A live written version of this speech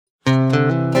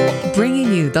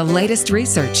the latest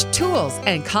research, tools,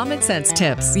 and common sense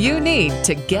tips you need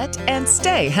to get and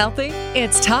stay healthy.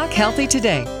 It's Talk Healthy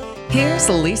Today. Here's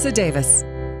Lisa Davis.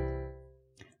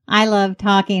 I love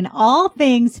talking all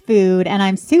things food, and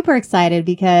I'm super excited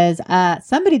because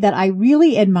somebody that I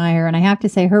really admire, and I have to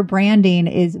say her branding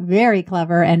is very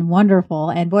clever and wonderful,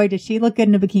 and boy, does she look good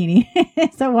in a bikini.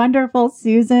 It's a wonderful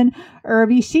Susan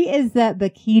Irby. She is the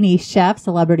bikini chef,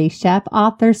 celebrity chef,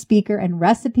 author, speaker, and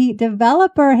recipe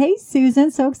developer. Hey,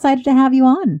 Susan, so excited to have you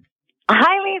on.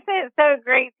 Hi, Lisa. It's so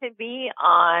great to be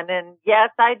on. And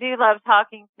yes, I do love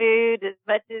talking food as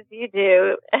much as you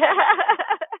do.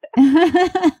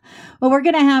 Well, we're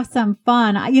going to have some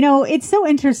fun. You know, it's so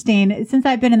interesting. Since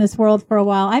I've been in this world for a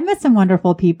while, I've met some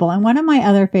wonderful people. And one of my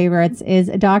other favorites is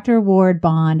Dr. Ward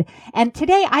Bond. And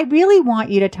today I really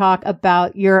want you to talk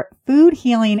about your food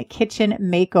healing kitchen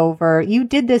makeover. You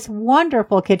did this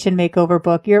wonderful kitchen makeover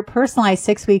book, your personalized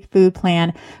 6-week food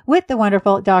plan with the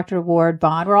wonderful Dr. Ward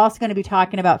Bond. We're also going to be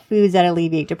talking about foods that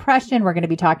alleviate depression. We're going to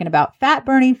be talking about fat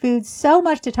burning foods, so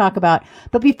much to talk about.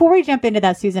 But before we jump into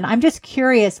that, Susan, I'm just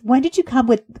curious, when did you come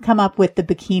up with the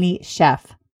Bikini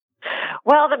Chef?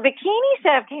 Well, the Bikini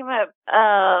Chef came up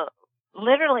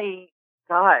literally,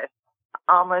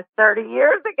 almost 30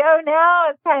 years ago now.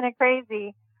 It's kind of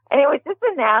crazy. And it was just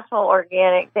a natural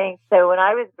organic thing. So when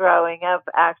I was growing up,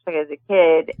 actually as a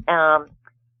kid,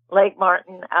 Lake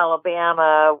Martin,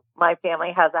 Alabama, my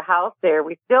family has a house there.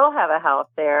 We still have a house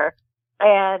there.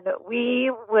 And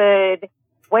we would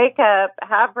wake up,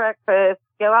 have breakfast,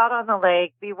 go out on the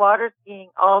lake, be water skiing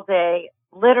all day,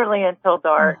 literally until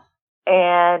dark.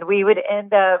 And we would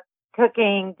end up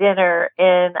cooking dinner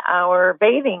in our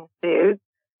bathing suits.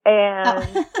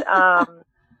 And,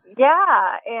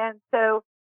 and so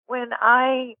when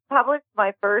I published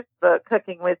my first book,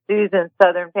 Cooking with Susan,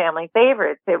 Southern Family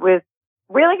Favorites, it was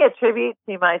really a tribute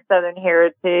to my Southern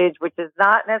heritage, which is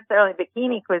not necessarily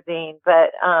bikini cuisine,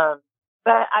 but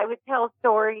I would tell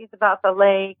stories about the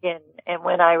lake, and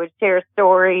when I would share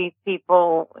stories,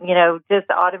 people, just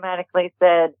automatically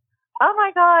said, "Oh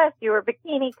my gosh, you were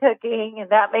bikini cooking, and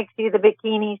that makes you the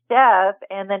Bikini Chef,"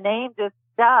 and the name just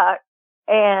stuck.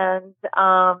 And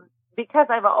because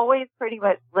I've always pretty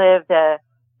much lived a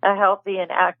healthy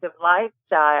and active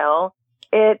lifestyle,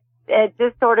 it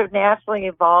just sort of naturally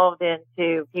evolved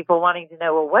into people wanting to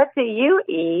know, well, what do you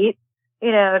eat,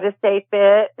 to stay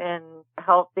fit and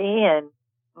healthy? And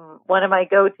one of my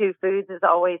go-to foods is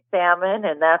always salmon,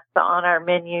 and that's on our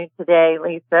menu today,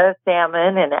 Lisa,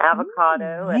 salmon and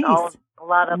avocado and a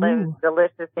lot of those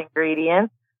delicious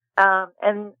ingredients.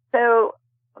 And so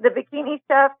the Bikini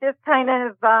Chef just kind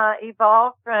of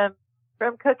evolved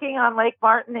from cooking on Lake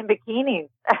Martin in bikinis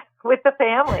with the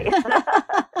family.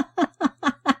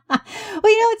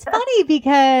 Well, it's funny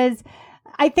because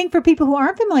I think for people who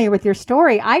aren't familiar with your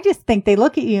story, I just think they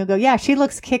look at you and go, yeah, she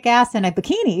looks kick-ass in a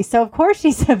bikini. So of course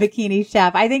she's a bikini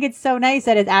chef. I think it's so nice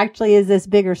that it actually is this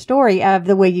bigger story of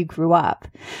the way you grew up.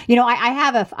 I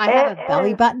have a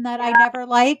belly button that I never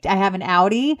liked. I have an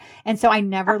Audi. And so I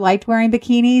never liked wearing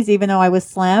bikinis, even though I was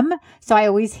slim. So I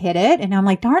always hid it. And I'm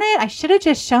like, darn it, I should have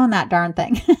just shown that darn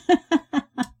thing.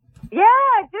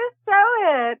 Yeah, just show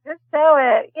it.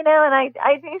 And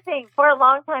I do think for a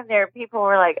long time there, people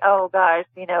were like, oh gosh,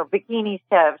 bikini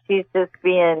chef, she's just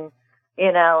being,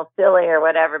 silly or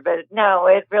whatever. But no,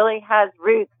 it really has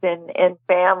roots in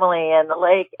family and the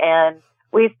lake. And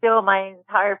my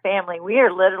entire family, we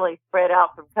are literally spread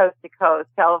out from coast to coast,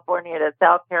 California to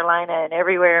South Carolina and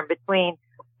everywhere in between.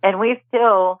 And we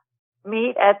still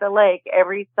meet at the lake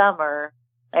every summer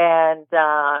and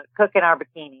cook in our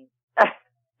bikinis.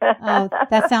 Oh,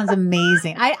 that sounds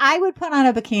amazing. I would put on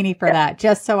a bikini for that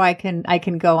just so I can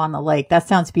go on the lake. That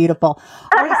sounds beautiful.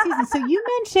 All right, Susan, so you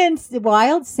mentioned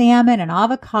wild salmon and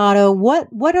avocado.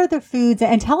 What are the foods?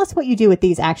 And tell us what you do with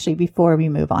these actually before we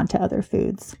move on to other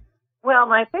foods. Well,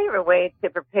 my favorite way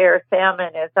to prepare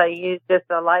salmon is I use just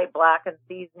a light blackened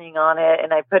seasoning on it,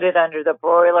 and I put it under the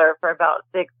broiler for about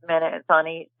 6 minutes on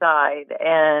each side.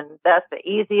 And that's the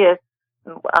easiest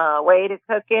way to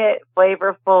cook it,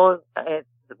 flavorful. It's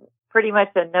pretty much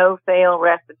a no-fail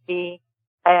recipe,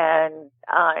 and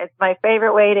it's my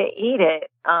favorite way to eat it.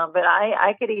 But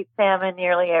I could eat salmon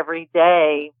nearly every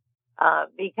day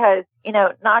because,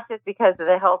 not just because of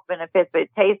the health benefits, but it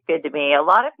tastes good to me. A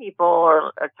lot of people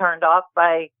are turned off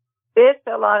by fish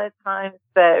a lot of times,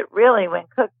 but really when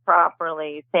cooked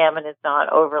properly, salmon is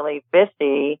not overly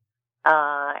fishy,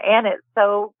 and it's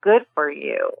so good for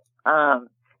you.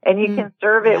 And you can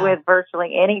serve it with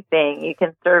virtually anything. You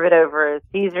can serve it over a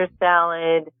Caesar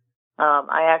salad.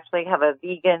 I actually have a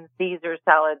vegan Caesar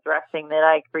salad dressing that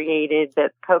I created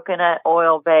that's coconut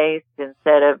oil based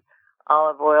instead of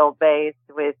olive oil based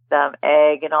with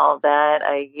egg and all that.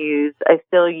 I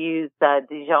still use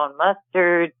Dijon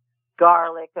mustard,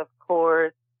 garlic, of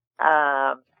course.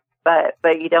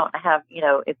 But you don't have,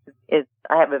 I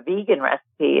have a vegan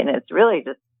recipe, and it's really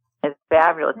just, it's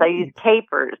fabulous. I use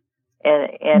capers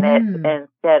in it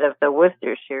instead of the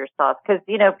Worcestershire sauce, because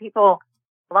a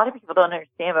lot of people don't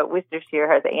understand, but Worcestershire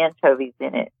has anchovies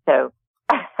in it. So,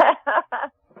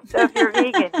 so if you're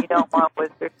vegan, you don't want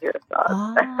Worcestershire sauce.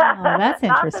 Oh, that's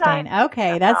interesting.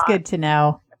 Okay, that's good to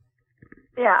know.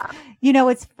 Yeah.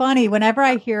 It's funny. Whenever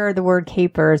I hear the word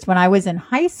capers, when I was in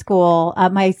high school,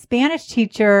 my Spanish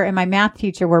teacher and my math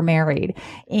teacher were married,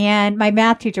 and my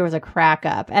math teacher was a crack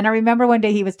up. And I remember one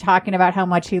day he was talking about how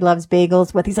much he loves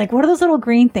bagels he's like, what are those little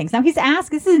green things? Now this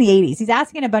is in the 80s. He's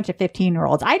asking a bunch of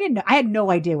 15-year-olds. I had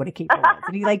no idea what a caper was.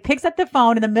 And he picks up the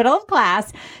phone in the middle of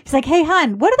class. He's like, hey,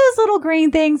 hun, what are those little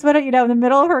green things? What are, in the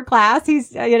middle of her class? He's,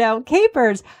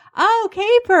 capers. Oh,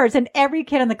 capers. And every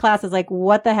kid in the class is like,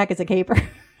 what the heck is a caper?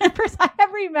 I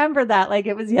remember that like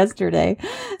it was yesterday.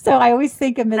 So I always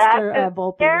think of Mr.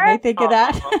 Volpe when I think of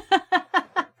that. It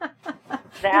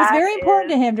was very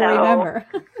important to him to remember.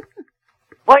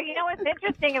 Well, what's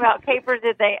interesting about capers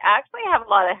is they actually have a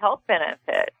lot of health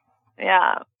benefits.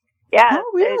 Yeah. Yeah.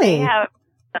 Oh, really? They have,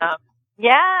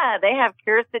 they have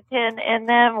quercetin in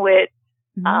them, which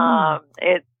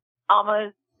it's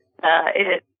almost,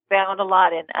 it's found a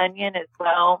lot in onion as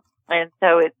well. And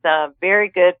so it's very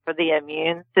good for the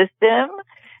immune system.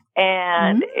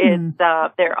 And it's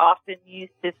they're often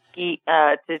used to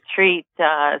treat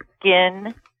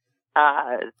skincare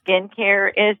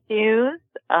issues.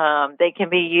 They can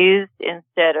be used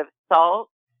instead of salt,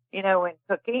 when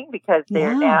cooking, because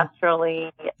they're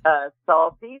naturally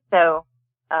salty. So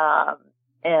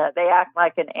they act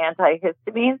like an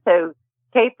antihistamine. So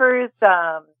capers,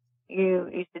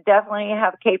 you should definitely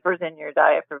have capers in your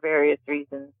diet for various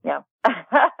reasons. Yeah.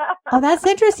 Oh, that's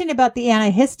interesting about the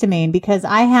antihistamine, because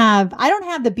I don't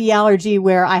have the bee allergy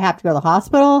where I have to go to the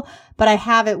hospital, but I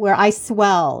have it where I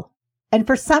swell. And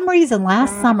for some reason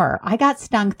last summer, I got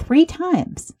stung 3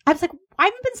 times. I was like, I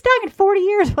haven't been stung in 40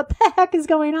 years. What the heck is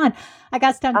going on? I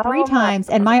got stung 3 times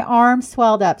and my arm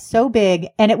swelled up so big,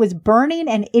 and it was burning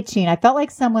and itching. I felt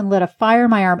like someone lit a fire in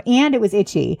my arm, and it was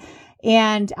itchy.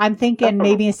 And I'm thinking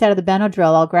maybe instead of the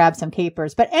Benadryl, I'll grab some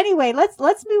capers. But anyway, let's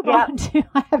move on to,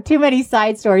 I have too many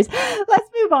side stories. Let's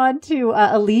move on to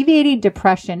alleviating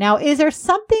depression. Now, is there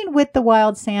something with the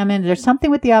wild salmon? Is there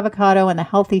something with the avocado and the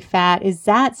healthy fat? Is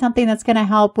that something that's going to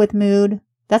help with mood?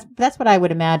 That's what I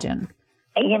would imagine.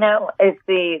 It's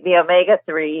the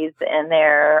omega-3s in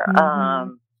there,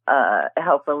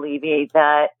 help alleviate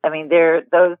that. I mean,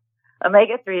 those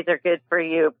omega-3s are good for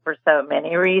you for so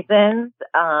many reasons.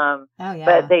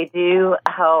 But they do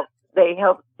help. They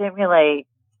help stimulate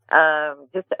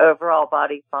just overall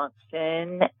body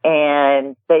function,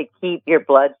 and they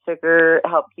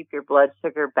help keep your blood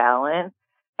sugar balanced.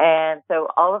 And so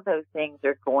all of those things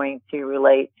are going to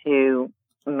relate to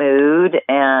mood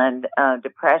and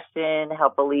depression,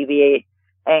 help alleviate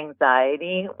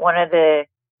anxiety. One of the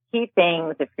key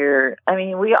things,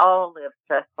 we all live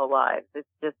stressful lives. It's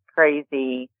just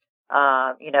crazy,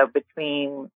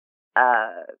 between,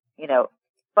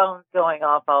 phones going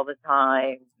off all the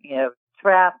time,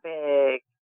 traffic,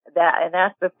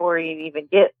 that's before you even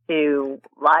get to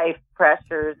life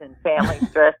pressures and family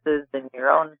stresses and your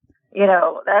own,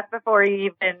 that's before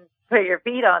you even put your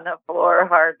feet on the floor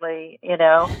hardly,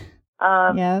 So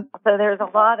there's a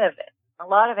lot of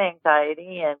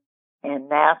anxiety and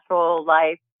natural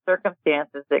life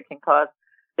circumstances that can cause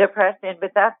depression,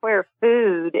 but that's where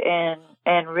food and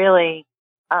really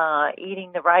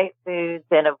eating the right foods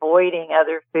and avoiding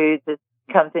other foods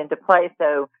comes into play.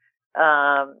 So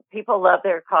people love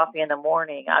their coffee in the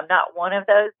morning. I'm not one of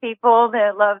those people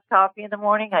that loves coffee in the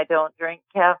morning. I don't drink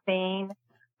caffeine,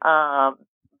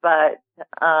 but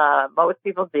most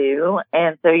people do,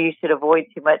 and so you should avoid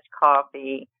too much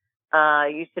coffee.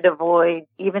 You should avoid,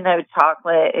 even though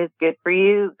chocolate is good for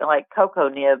you, like cocoa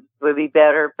nibs would be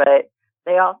better, but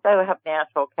they also have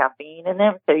natural caffeine in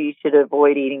them, so you should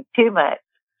avoid eating too much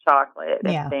chocolate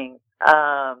and things.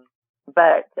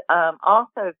 But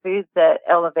also foods that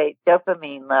elevate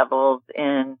dopamine levels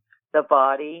in the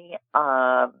body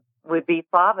would be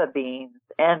fava beans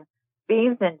and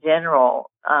beans in general.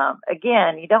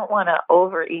 Again, you don't want to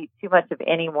overeat too much of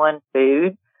any one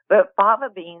food, but fava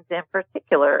beans in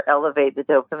particular elevate the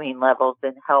dopamine levels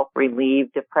and help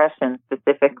relieve depression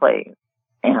specifically.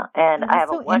 Yeah. And I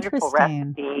have a wonderful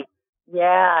recipe.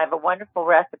 Yeah, I have a wonderful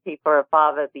recipe for a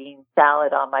fava bean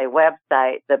salad on my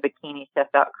website,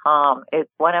 thebikinishef.com. It's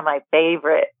one of my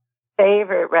favorite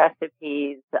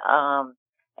recipes.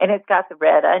 and it's got the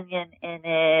red onion in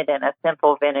it and a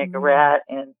simple vinaigrette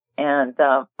and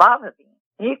fava beans.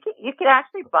 You could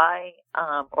actually buy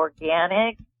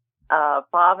organic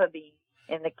fava beans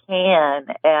in the can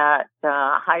at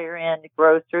higher end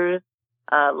grocers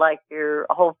like your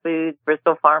Whole Foods,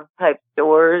 Bristol Farms type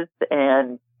stores,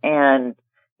 and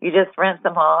you just rinse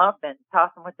them off and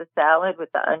toss them with the salad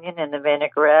with the onion and the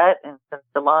vinaigrette and some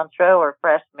cilantro or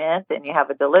fresh mint, and you have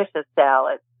a delicious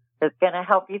salad that's going to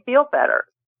help you feel better.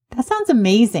 That sounds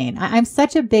amazing. I'm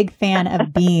such a big fan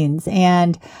of beans,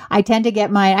 and I tend to get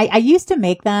I used to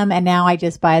make them, and now I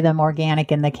just buy them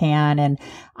organic in the can. And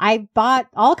I bought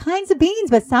all kinds of beans,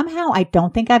 but somehow I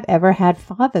don't think I've ever had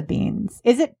fava beans.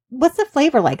 What's the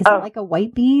flavor like? Is it like a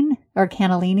white bean or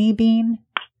cannellini bean?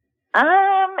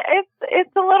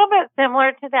 It's a little bit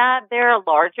similar to that. They're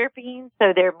larger beans,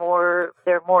 so they're more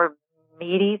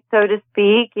meaty, so to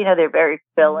speak. You know, they're very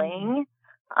filling.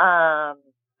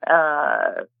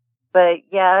 But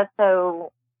yeah,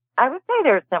 so I would say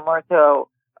they're similar to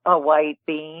a white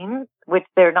bean, which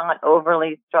they're not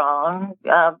overly strong.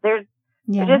 They're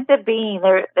just a bean.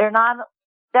 They're not,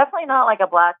 definitely not like a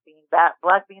black bean.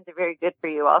 Black beans are very good for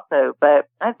you also, but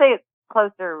I'd say it's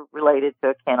closer related to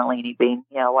a cannellini bean,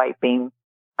 white bean.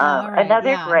 Right.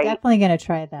 Another great, I'm definitely going to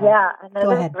try that. Yeah,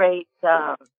 another great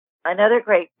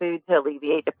food to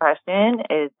alleviate depression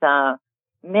is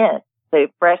mint. So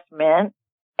fresh mint.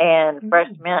 And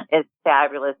fresh mint is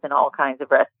fabulous in all kinds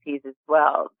of recipes as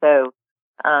well. So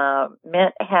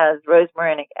mint has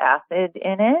rosmarinic acid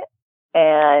in it,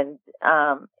 and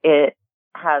it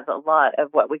has a lot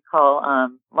of what we call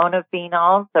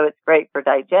monophenols. So it's great for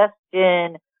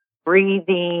digestion,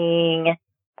 breathing,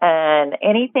 and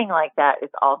anything like that is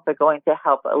also going to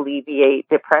help alleviate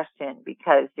depression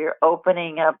because you're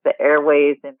opening up the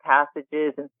airways and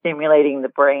passages and stimulating the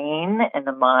brain and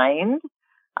the mind.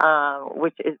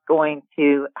 Which is going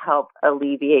to help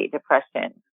alleviate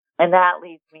depression. And that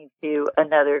leads me to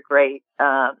another great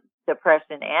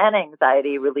depression and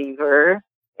anxiety reliever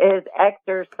is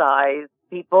exercise.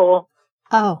 People,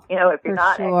 if you're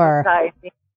not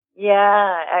exercising,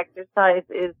 exercise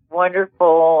is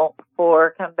wonderful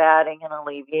for combating and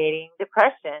alleviating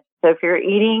depression. So if you're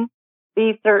eating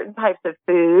these certain types of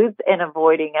foods and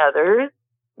avoiding others,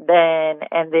 then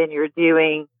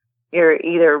you're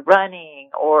either running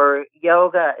or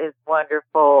yoga is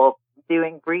wonderful,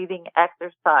 doing breathing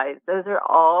exercise. Those are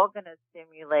all going to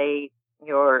stimulate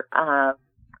your,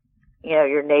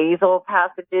 your nasal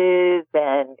passages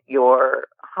and your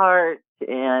heart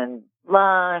and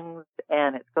lungs,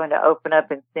 and it's going to open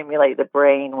up and stimulate the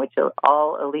brain, which will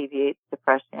all alleviate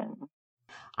depression.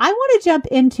 I want to jump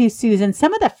into, Susan,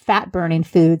 some of the fat-burning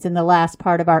foods in the last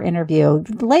part of our interview.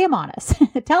 Lay them on us.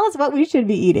 Tell us what we should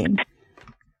be eating.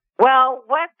 Well,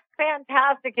 what's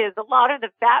fantastic is a lot of the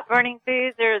fat-burning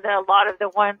foods are a lot of the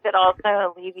ones that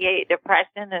also alleviate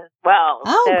depression as well.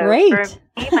 Oh, so great.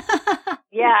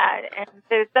 And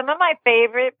so some of my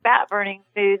favorite fat-burning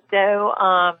foods,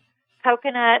 though,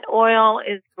 coconut oil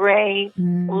is great.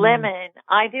 Lemon.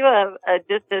 I do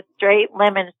just a straight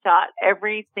lemon shot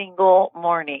every single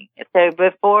morning. So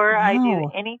before I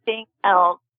do anything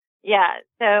else,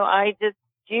 so I just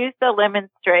juice the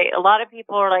lemon straight. A lot of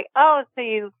people are like, oh, so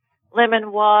you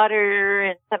lemon water,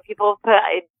 and some people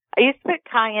I used to put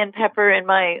cayenne pepper in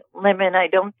my lemon. I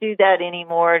don't do that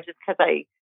anymore just because I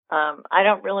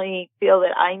don't really feel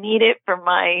that I need it for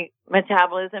my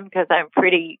metabolism because I'm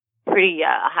pretty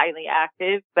highly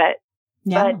active. But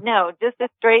no, just a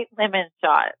straight lemon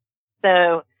shot.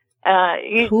 So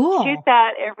you shoot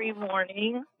that every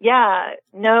morning. Yeah,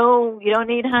 no, you don't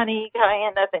need honey,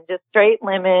 cayenne, nothing. Just straight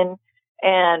lemon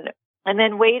and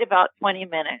then wait about 20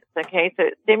 minutes, okay? So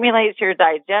it stimulates your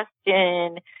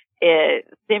digestion. It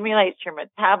stimulates your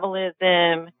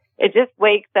metabolism. It just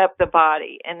wakes up the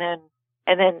body. And then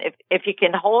if you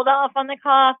can hold off on the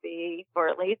coffee for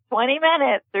at least 20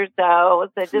 minutes or so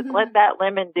just let that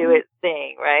lemon do its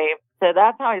thing, right? So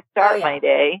that's how I start my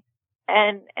day.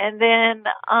 And then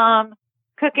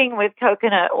cooking with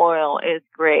coconut oil is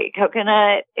great.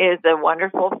 Coconut is a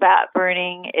wonderful fat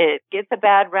burning. It gets a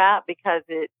bad rap because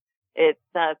it's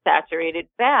saturated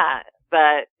fat,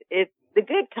 but it's the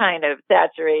good kind of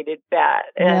saturated fat.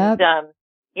 And,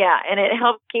 and it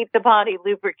helps keep the body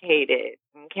lubricated.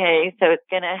 Okay. So it's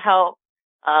going to help,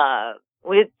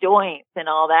 with joints and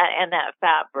all that and that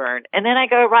fat burn. And then I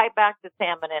go right back to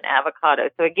salmon and avocado.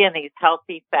 So again, these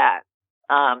healthy fats,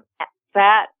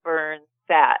 fat burns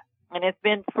fat. And it's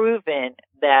been proven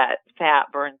that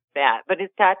fat burns fat, but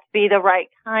it's got to be the right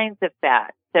kinds of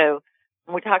fat. So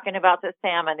we're talking about the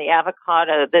salmon, the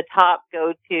avocado, the top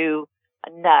go-to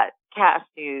nuts,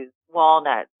 cashews,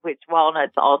 walnuts, which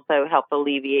walnuts also help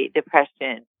alleviate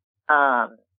depression.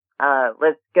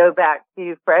 Let's go back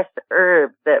to fresh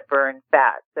herbs that burn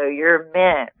fat. So your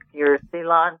mint, your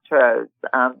cilantros,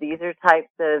 these are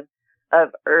types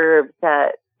of herbs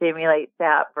that stimulate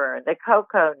fat burn, the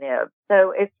cocoa nibs.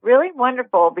 So it's really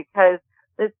wonderful because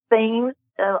the same,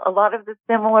 a lot of the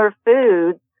similar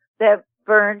foods that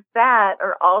burn fat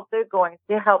are also going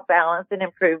to help balance and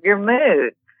improve your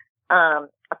mood.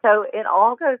 So it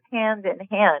all goes hand in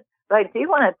hand. But I do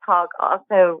want to talk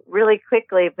also really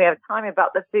quickly, if we have time,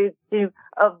 about the foods to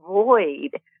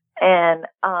avoid. And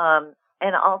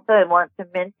also I want to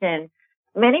mention,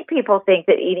 many people think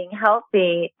that eating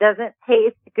healthy doesn't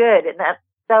taste good, and that's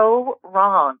so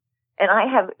wrong. And I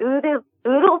have oodles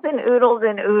and oodles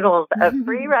and oodles of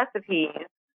free recipes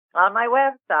on my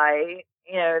website,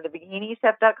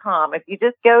 thebikinishef.com. If you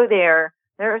just go there,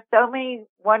 there are so many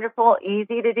wonderful,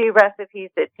 easy to do recipes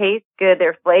that taste good.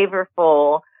 They're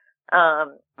flavorful.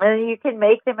 And you can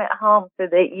make them at home so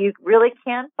that you really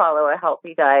can follow a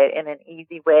healthy diet in an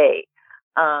easy way.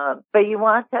 But you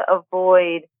want to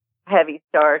avoid heavy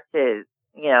starches,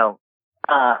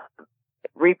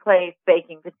 replace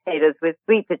baking potatoes with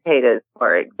sweet potatoes,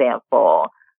 for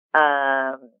example.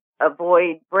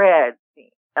 Avoid breads,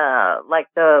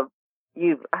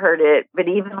 you've heard it, but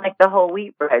even like the whole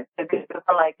wheat bread. So go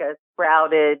for like a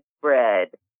sprouted bread.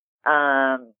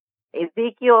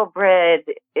 Ezekiel bread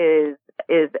is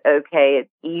okay. It's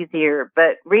easier,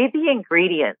 but read the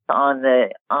ingredients on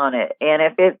it. And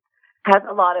if it has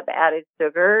a lot of added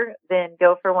sugar, then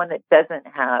go for one that doesn't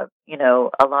have,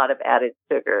 a lot of added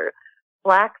sugar.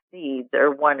 Flax seeds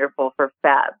are wonderful for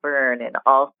fat burn and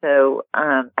also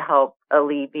help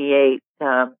alleviate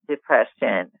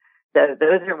depression. So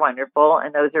those are wonderful,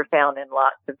 and those are found in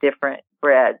lots of different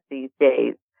breads these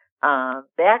days.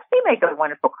 They actually make a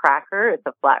wonderful cracker. It's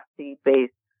a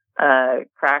flaxseed-based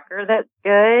cracker that's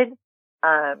good.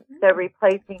 So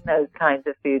replacing those kinds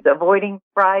of foods, avoiding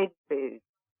fried foods.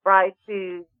 Fried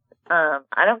foods,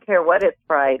 I don't care what it's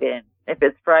fried in. If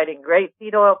it's fried in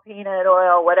grapeseed oil, peanut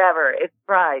oil, whatever, it's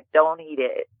fried. Don't eat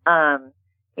it.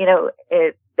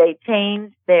 They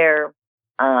change their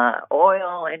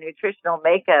oil and nutritional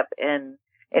makeup, and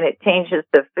it changes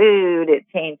the food. It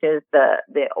changes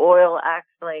the oil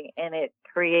actually, and it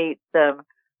creates some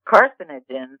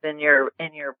carcinogens in your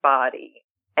body.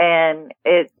 And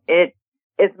it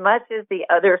as much as the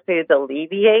other foods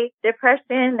alleviate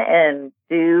depression and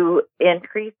do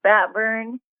increase fat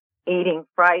burn, eating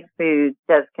fried foods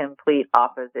does complete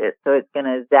opposite. So it's going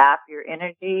to zap your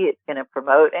energy. It's going to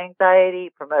promote anxiety,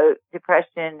 promote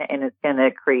depression, and it's going to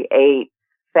create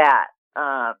fat.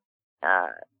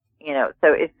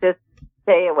 So it's just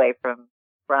stay away from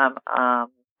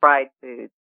fried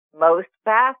foods. Most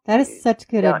fast That is foods, such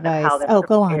good advice. Oh,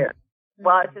 go on.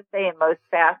 Well, I was just saying most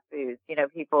fast foods,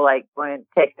 people like going to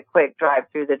take a quick drive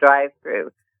through the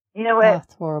drive-through. You know what? Oh,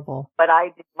 it's horrible. But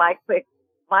my quick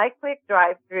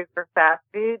drive-through for fast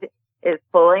food is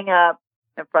pulling up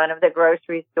in front of the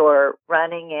grocery store,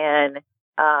 running in,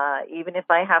 even if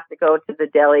I have to go to the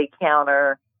deli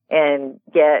counter and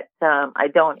get I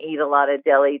don't eat a lot of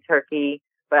deli turkey,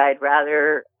 but I'd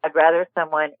rather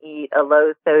someone eat a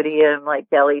low sodium like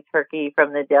deli turkey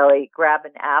from the deli, grab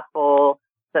an apple,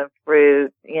 some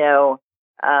fruit,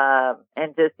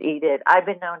 and just eat it. I've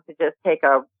been known to just take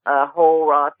a whole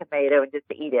raw tomato and just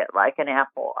eat it like an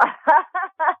apple.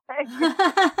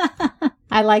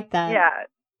 I like that. Yeah.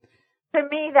 To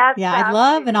me, that's I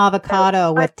love an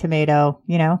avocado with tomato,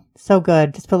 so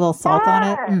good. Just put a little salt on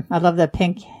it. I love the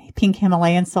pink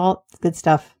Himalayan salt. It's good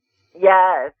stuff.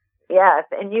 Yes.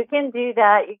 And you can do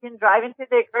that. You can drive into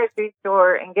the grocery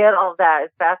store and get all that as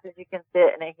fast as you can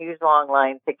sit in a huge long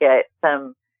line to get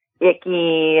some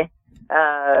icky,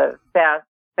 fast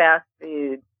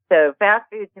food. So fast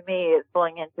food to me is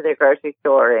pulling into the grocery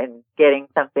store and getting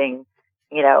something,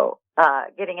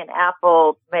 getting an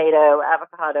apple, tomato,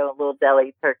 avocado, a little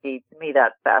deli turkey. To me,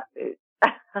 that's fast food.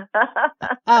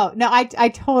 Oh, no, I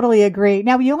totally agree.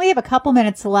 Now, we only have a couple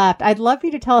minutes left. I'd love for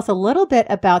you to tell us a little bit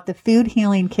about the Food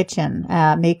Healing Kitchen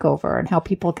makeover and how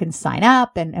people can sign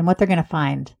up and what they're going to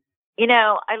find.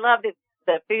 I love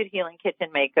the Food Healing Kitchen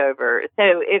makeover.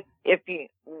 So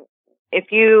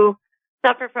if you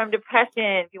suffer from depression,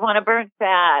 if you want to burn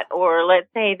fat, or let's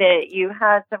say that you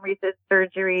had some recent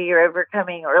surgery you're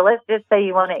overcoming, or let's just say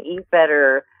you want to eat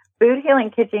better, Food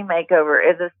Healing Kitchen Makeover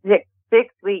is a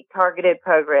six-week targeted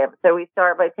program. So we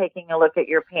start by taking a look at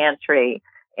your pantry,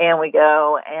 and we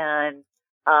go and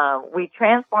we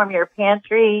transform your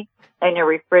pantry and your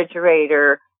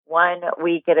refrigerator 1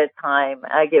 week at a time.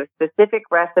 I give specific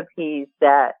recipes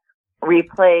that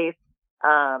replace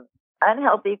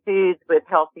unhealthy foods with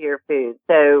healthier foods.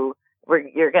 So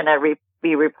you're going to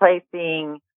be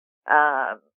replacing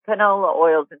canola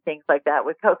oils and things like that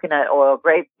with coconut oil,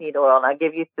 grapeseed oil, and I'll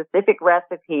give you specific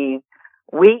recipes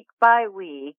week by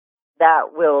week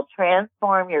that will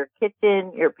transform your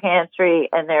kitchen, your pantry,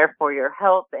 and therefore your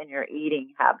health and your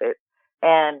eating habits.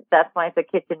 And that's why it's a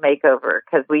kitchen makeover,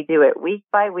 because we do it week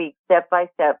by week, step by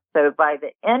step. So by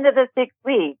the end of the 6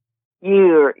 weeks,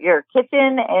 your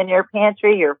kitchen and your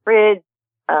pantry, your fridge,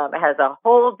 has a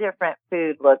whole different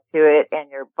food look to it,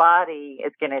 and your body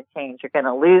is going to change. You're going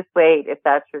to lose weight if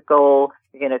that's your goal.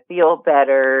 You're going to feel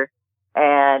better.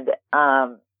 And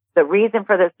the reason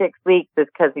for the 6 weeks is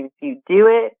because if you do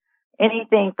it,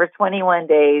 anything for 21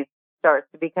 days starts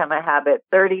to become a habit.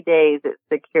 30 days, it's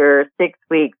secure. 6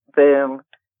 weeks, boom,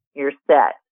 you're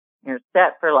set. You're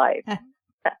set for life.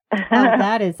 Oh,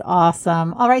 that is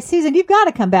awesome. All right, Susan, you've got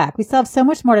to come back. We still have so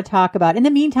much more to talk about. In the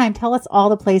meantime, tell us all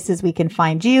the places we can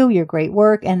find you, your great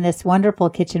work, and this wonderful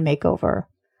kitchen makeover.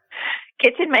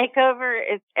 Kitchen makeover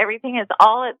is everything is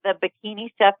all at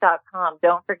thebikinishef.com.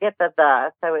 Don't forget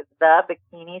the. So it's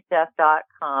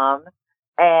thebikinishef.com.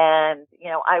 And,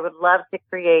 I would love to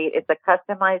create, it's a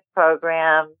customized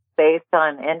program based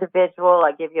on individual.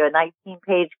 I give you a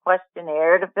 19-page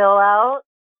questionnaire to fill out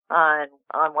on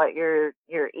what you're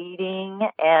eating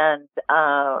and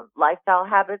lifestyle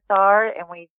habits are, and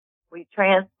we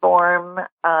transform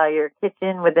your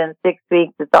kitchen within 6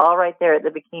 weeks. It's all right there at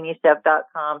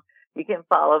thebikinishef.com. You can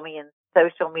follow me in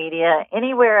social media.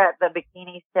 Anywhere at The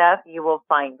Bikini Chef, you will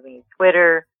find me.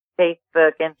 Twitter,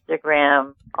 Facebook,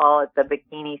 Instagram, all at The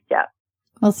Bikini Chef.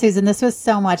 Well, Susan, this was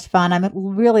so much fun. I'm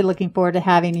really looking forward to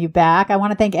having you back. I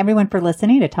want to thank everyone for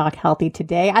listening to Talk Healthy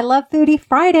today. I love Foodie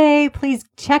Friday. Please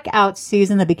check out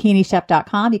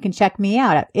SusanTheBikiniChef.com. You can check me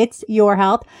out at It's Your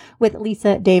Health with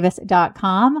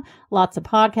LisaDavis.com. Lots of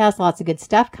podcasts, lots of good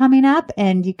stuff coming up.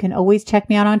 And you can always check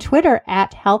me out on Twitter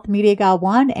at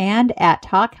HealthMediaGal1 and at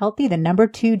Talk Healthy, the number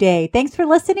 2 day. Thanks for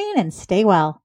listening and stay well.